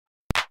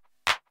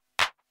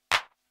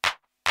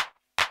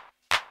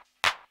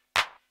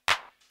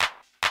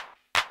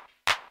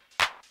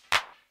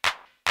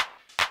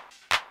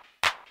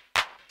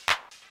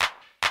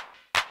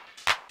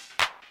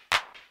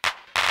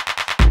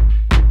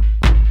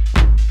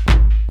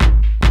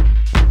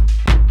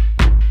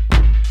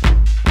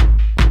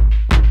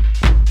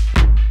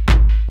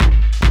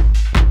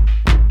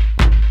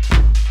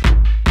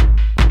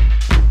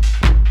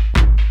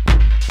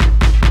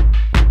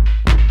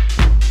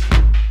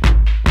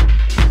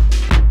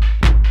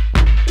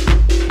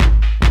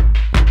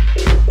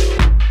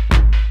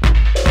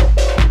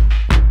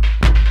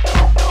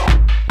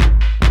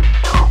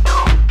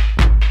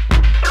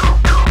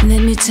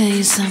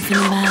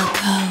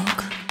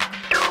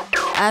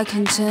I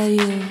can tell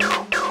you,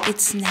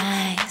 it's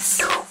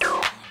nice.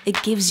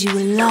 It gives you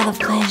a lot of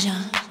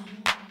pleasure.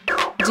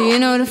 Do you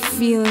know the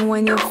feeling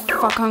when you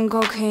fuck on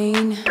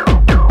cocaine?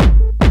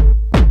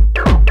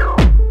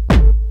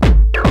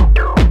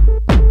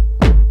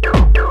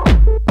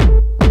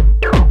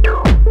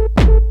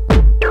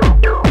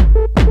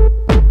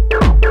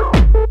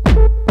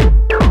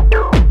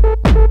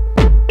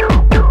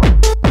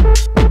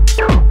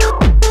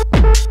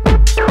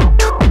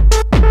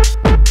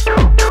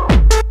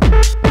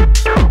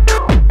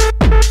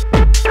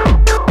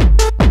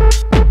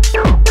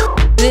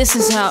 This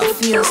is how it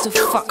feels to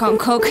fuck on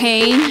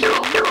cocaine.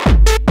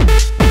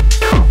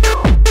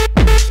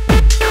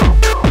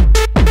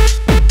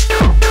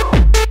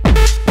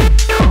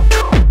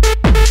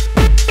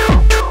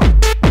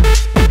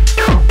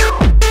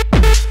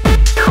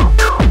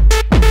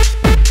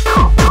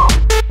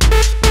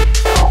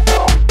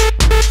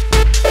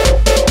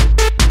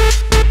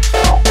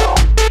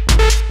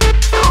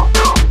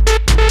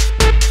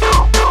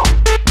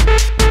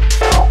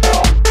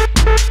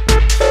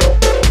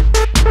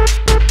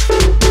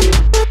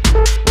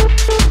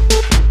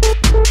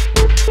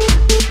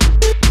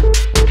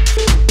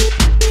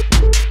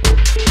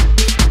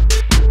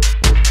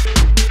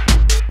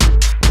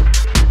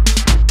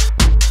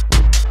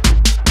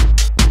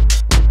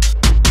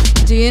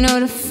 Do you know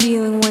the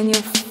feeling when you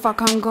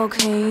fuck on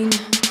cocaine?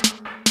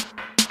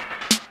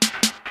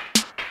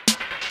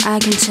 I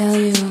can tell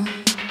you.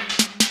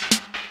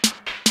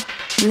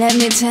 Let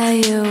me tell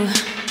you.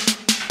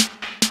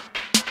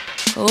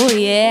 Oh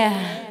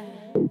yeah.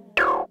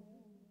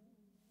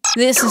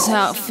 This is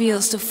how it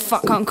feels to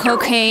fuck on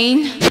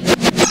cocaine.